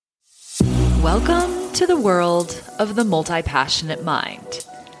Welcome to the world of the multi-passionate mind.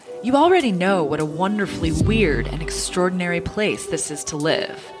 You already know what a wonderfully weird and extraordinary place this is to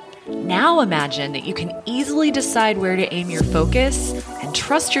live. Now imagine that you can easily decide where to aim your focus and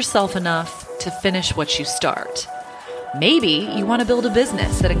trust yourself enough to finish what you start. Maybe you want to build a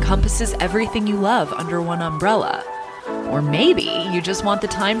business that encompasses everything you love under one umbrella. Or maybe you just want the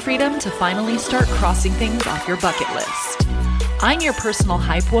time freedom to finally start crossing things off your bucket list. I'm your personal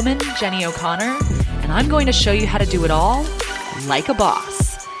hype woman, Jenny O'Connor, and I'm going to show you how to do it all like a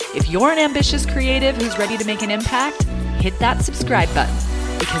boss. If you're an ambitious creative who's ready to make an impact, hit that subscribe button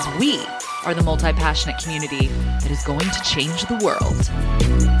because we are the multi-passionate community that is going to change the world.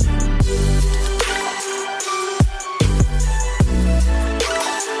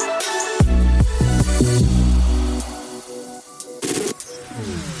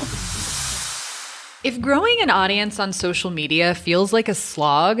 If growing an audience on social media feels like a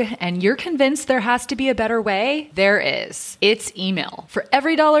slog and you're convinced there has to be a better way, there is. It's email. For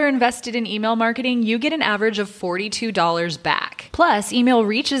every $1 invested in email marketing, you get an average of $42 back. Plus, email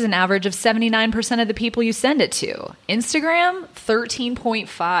reaches an average of 79% of the people you send it to. Instagram,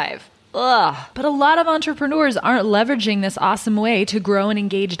 13.5. But a lot of entrepreneurs aren't leveraging this awesome way to grow an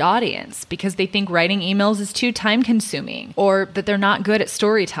engaged audience because they think writing emails is too time consuming or that they're not good at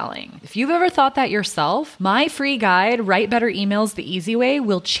storytelling. If you've ever thought that yourself, my free guide, Write Better Emails the Easy Way,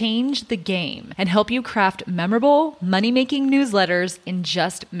 will change the game and help you craft memorable, money-making newsletters in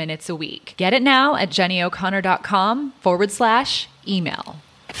just minutes a week. Get it now at jennyo'connor.com/email.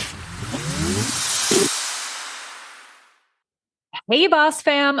 Hey, Boss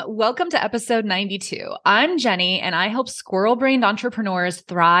Fam. Welcome to episode 92. I'm Jenny, and I help squirrel-brained entrepreneurs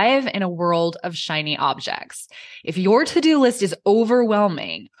thrive in a world of shiny objects. If your to-do list is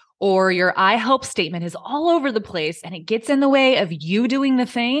overwhelming or your I help statement is all over the place and it gets in the way of you doing the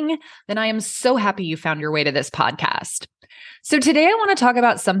thing, then I am so happy you found your way to this podcast. So today I want to talk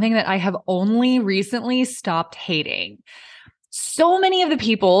about something that I have only recently stopped hating. So many of the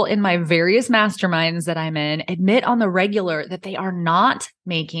people in my various masterminds that I'm in admit on the regular that they are not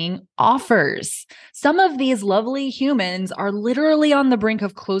making offers. Some of these lovely humans are literally on the brink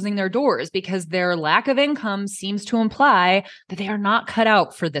of closing their doors because their lack of income seems to imply that they are not cut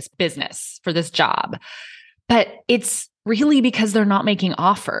out for this business, for this job. But it's really because they're not making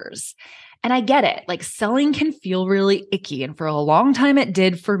offers. And I get it. Like, selling can feel really icky. And for a long time, it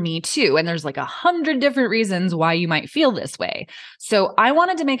did for me too. And there's like 100 different reasons why you might feel this way. So I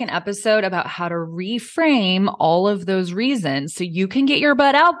wanted to make an episode about how to reframe all of those reasons so you can get your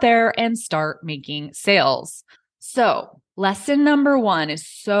butt out there and start making sales. So lesson number 1 is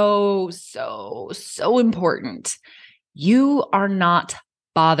so important. You are not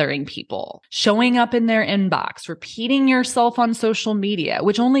bothering people, showing up in their inbox, repeating yourself on social media,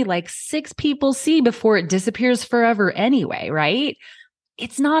 which only like 6 people see before it disappears forever anyway, right?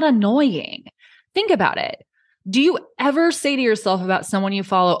 It's not annoying. Think about it. Do you ever say to yourself about someone you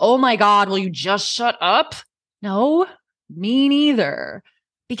follow, "Oh my God, will you just shut up?" No, me neither.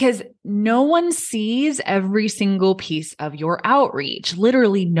 Because no one sees every single piece of your outreach,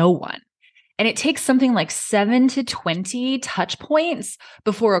 literally no one. And it takes something like 7 to 20 touch points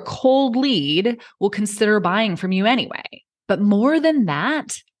before a cold lead will consider buying from you anyway. But more than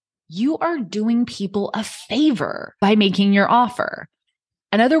that, you are doing people a favor by making your offer.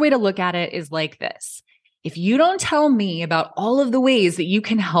 Another way to look at it is like this. If you don't tell me about all of the ways that you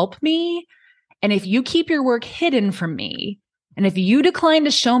can help me, and if you keep your work hidden from me, and if you decline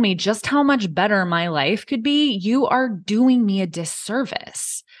to show me just how much better my life could be, you are doing me a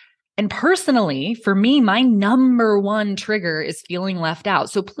disservice. And personally, for me, my number 1 trigger is feeling left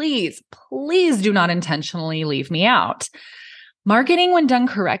out. So please do not intentionally leave me out. Marketing, when done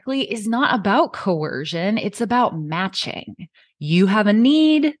correctly, is not about coercion. It's about matching. You have a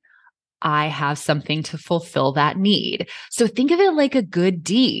need. I have something to fulfill that need. So think of it like a good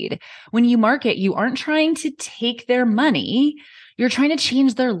deed. When you market, you aren't trying to take their money. You're trying to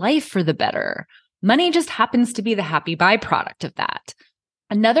change their life for the better. Money just happens to be the happy byproduct of that.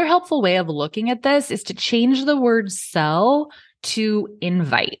 Another helpful way of looking at this is to change the word sell to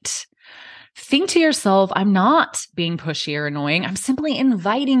invite. Think to yourself, I'm not being pushy or annoying. I'm simply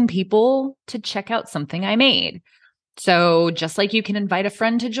inviting people to check out something I made. So just like you can invite a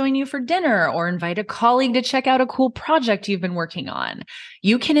friend to join you for dinner or invite a colleague to check out a cool project you've been working on,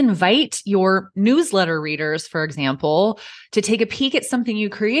 you can invite your newsletter readers, for example, to take a peek at something you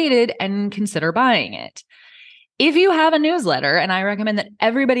created and consider buying it. If you have a newsletter, and I recommend that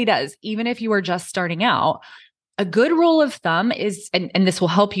everybody does, even if you are just starting out, a good rule of thumb is, and this will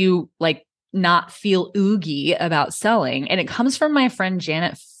help you like not feel oogie about selling. And it comes from my friend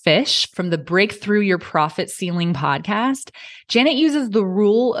Janet Fish from the Breakthrough Your Profit Ceiling podcast, Janet uses the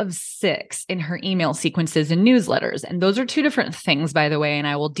rule of 6 in her email sequences and newsletters. And those are 2 different things, by the way, and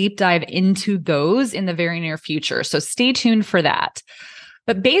I will deep dive into those in the very near future. So stay tuned for that.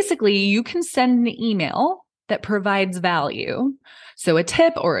 But basically, you can send an email that provides value. So a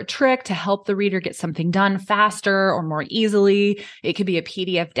tip or a trick to help the reader get something done faster or more easily. It could be a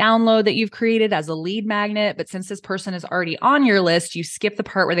PDF download that you've created as a lead magnet. But since this person is already on your list, you skip the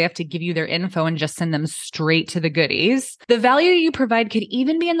part where they have to give you their info and just send them straight to the goodies. The value you provide could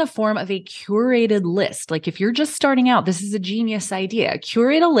even be in the form of a curated list. Like if you're just starting out, this is a genius idea.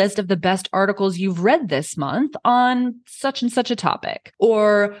 Curate a list of the best articles you've read this month on such and such a topic,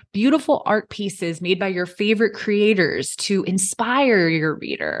 or beautiful art pieces made by your favorite creators to inspire your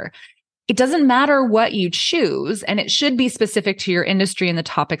reader. It doesn't matter what you choose, and it should be specific to your industry and the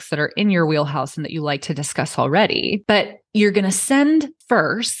topics that are in your wheelhouse and that you like to discuss already. But you're going to send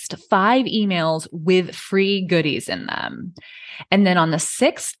first 5 emails with free goodies in them. And then on the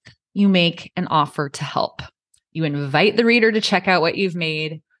 6th, you make an offer to help. You invite the reader to check out what you've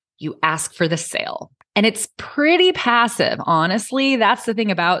made. You ask for the sale. And it's pretty passive, honestly. That's the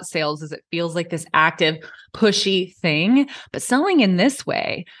thing about sales is it feels like this active, pushy thing. But selling in this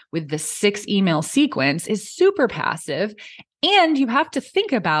way with the 6 email sequence is super passive. And you have to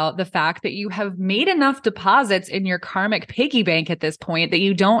think about the fact that you have made enough deposits in your karmic piggy bank at this point that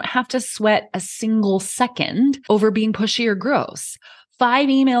you don't have to sweat a single second over being pushy or gross. 5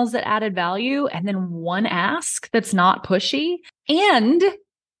 emails that added value and then 1 ask that's not pushy. And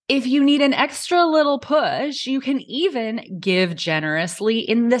if you need an extra little push, you can even give generously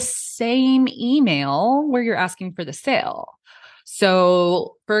in the same email where you're asking for the sale.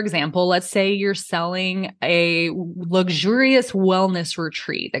 So, for example, let's say you're selling a luxurious wellness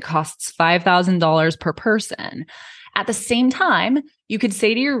retreat that costs $5,000 per person. At the same time, you could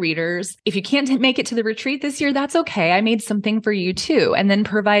say to your readers, if you can't make it to the retreat this year, that's okay. I made something for you too. And then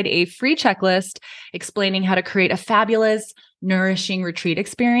provide a free checklist explaining how to create a fabulous, nourishing retreat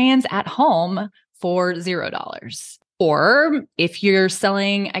experience at home for $0. Or if you're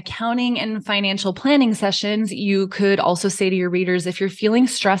selling accounting and financial planning sessions, you could also say to your readers, if you're feeling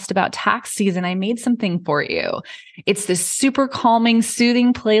stressed about tax season, I made something for you. It's this super calming,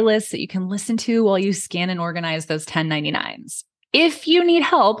 soothing playlist that you can listen to while you scan and organize those 1099s. If you need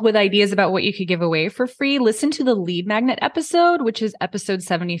help with ideas about what you could give away for free, listen to the lead magnet episode, which is episode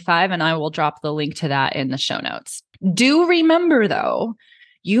 75, and I will drop the link to that in the show notes. Do remember, though,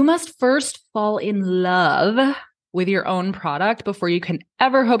 you must first fall in love with your own product before you can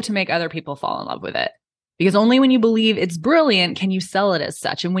ever hope to make other people fall in love with it. Because only when you believe it's brilliant can you sell it as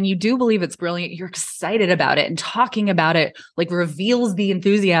such. And when you do believe it's brilliant, you're excited about it, and talking about it like reveals the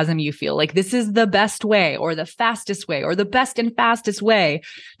enthusiasm you feel. Like this is the best way or the fastest way or the best and fastest way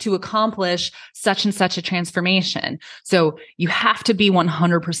to accomplish such and such a transformation. So you have to be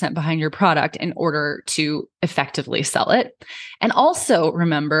 100% behind your product in order to effectively sell it. And also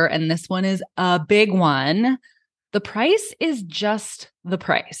remember, and this one is a big one, the price is just the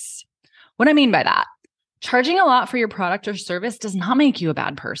price. What I mean by that? Charging a lot for your product or service does not make you a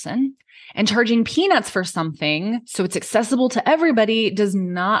bad person. And charging peanuts for something so it's accessible to everybody does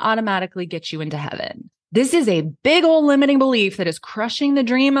not automatically get you into heaven. This is a big old limiting belief that is crushing the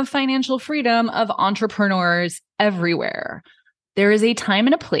dream of financial freedom of entrepreneurs everywhere. There is a time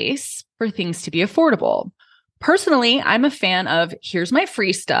and a place for things to be affordable. Personally, I'm a fan of here's my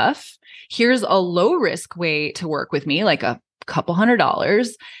free stuff. Here's a low risk way to work with me, like a couple $100s,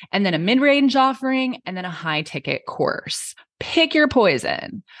 and then a mid-range offering, and then a high ticket course. Pick your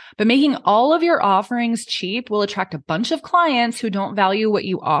poison. But making all of your offerings cheap will attract a bunch of clients who don't value what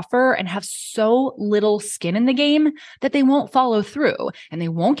you offer and have so little skin in the game that they won't follow through and they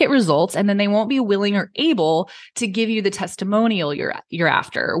won't get results, and then they won't be willing or able to give you the testimonial you're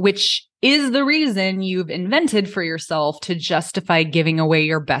after, which is the reason you've invented for yourself to justify giving away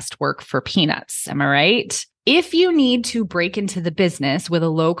your best work for peanuts. Am I right? If you need to break into the business with a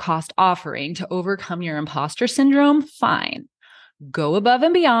low-cost offering to overcome your imposter syndrome, fine. Go above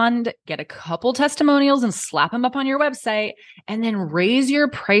and beyond, get a couple testimonials and slap them up on your website, and then raise your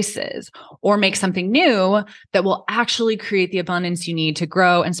prices or make something new that will actually create the abundance you need to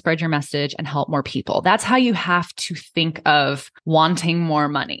grow and spread your message and help more people. That's how you have to think of wanting more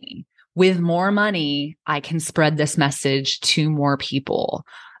money. With more money, I can spread this message to more people.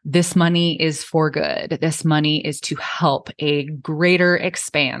 This money is for good. This money is to help a greater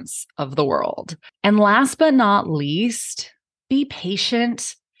expanse of the world. And last but not least, be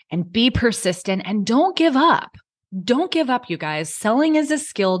patient and be persistent and don't give up. Don't give up, you guys. Selling is a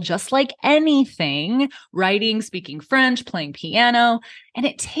skill just like anything, writing, speaking French, playing piano, and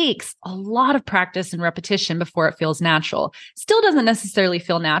it takes a lot of practice and repetition before it feels natural. Still doesn't necessarily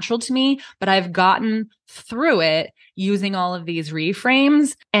feel natural to me, but I've gotten through it using all of these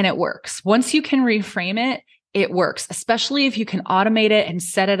reframes and it works. Once you can reframe it, it works, especially if you can automate it and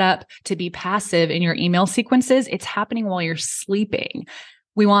set it up to be passive in your email sequences. It's happening while you're sleeping.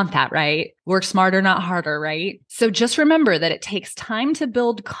 We want that, right? Work smarter, not harder, right? So just remember that it takes time to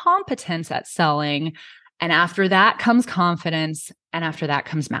build competence at selling. And after that comes confidence. And after that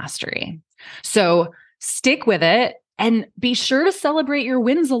comes mastery. So stick with it and be sure to celebrate your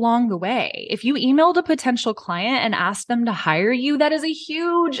wins along the way. If you emailed a potential client and asked them to hire you, that is a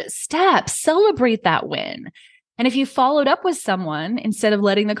huge step. Celebrate that win. And if you followed up with someone instead of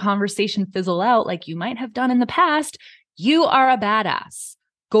letting the conversation fizzle out like you might have done in the past, you are a badass.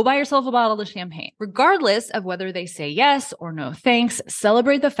 Go buy yourself a bottle of champagne. Regardless of whether they say yes or no thanks,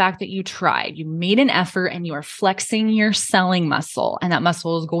 celebrate the fact that you tried. You made an effort and you are flexing your selling muscle. And that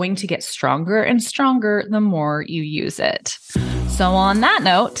muscle is going to get stronger and stronger the more you use it. So on that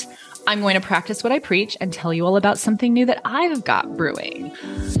note, I'm going to practice what I preach and tell you all about something new that I've got brewing.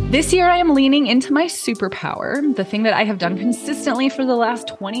 This year, I am leaning into my superpower, the thing that I have done consistently for the last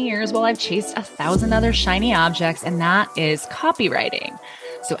 20 years while I've chased 1,000 other shiny objects, and that is copywriting.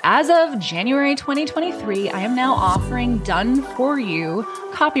 So as of January 2023, I am now offering done-for-you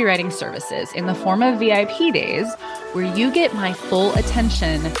copywriting services in the form of VIP days where you get my full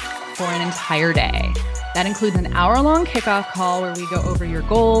attention for an entire day. That includes an hour-long kickoff call where we go over your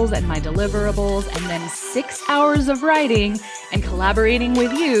goals and my deliverables, and then 6 hours of writing and collaborating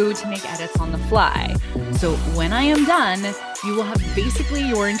with you to make edits on the fly. So when I am done, you will have basically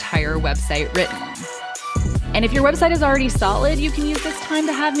your entire website written. And if your website is already solid, you can use this time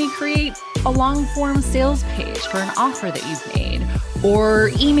to have me create a long-form sales page for an offer that you've made, or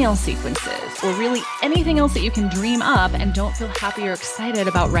email sequences, or really anything else that you can dream up and don't feel happy or excited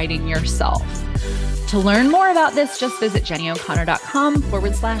about writing yourself. To learn more about this, just visit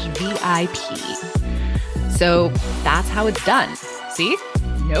jennyo'connor.com/VIP. So that's how it's done. See?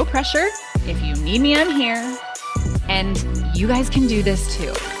 No pressure. If you need me, I'm here. And you guys can do this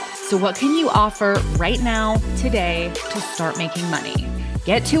too. So what can you offer right now, today, to start making money?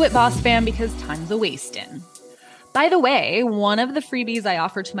 Get to it, boss fam, because time's a-wastin'. By the way, one of the freebies I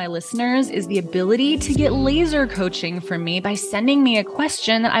offer to my listeners is the ability to get laser coaching from me by sending me a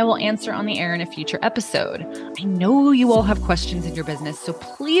question that I will answer on the air in a future episode. I know you all have questions in your business, so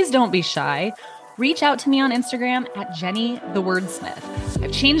please don't be shy. Reach out to me on Instagram at Jenny the Wordsmith.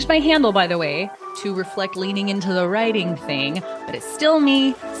 I've changed my handle, by the way, to reflect leaning into the writing thing, but it's still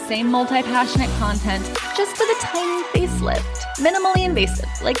me, same multi-passionate content, just with a tiny facelift, minimally invasive,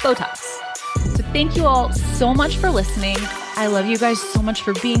 like Botox. So thank you all so much for listening. I love you guys so much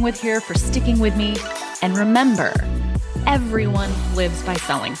for being here, for sticking with me. And remember, everyone lives by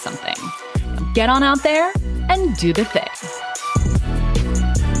selling something. Now get on out there and do the thing.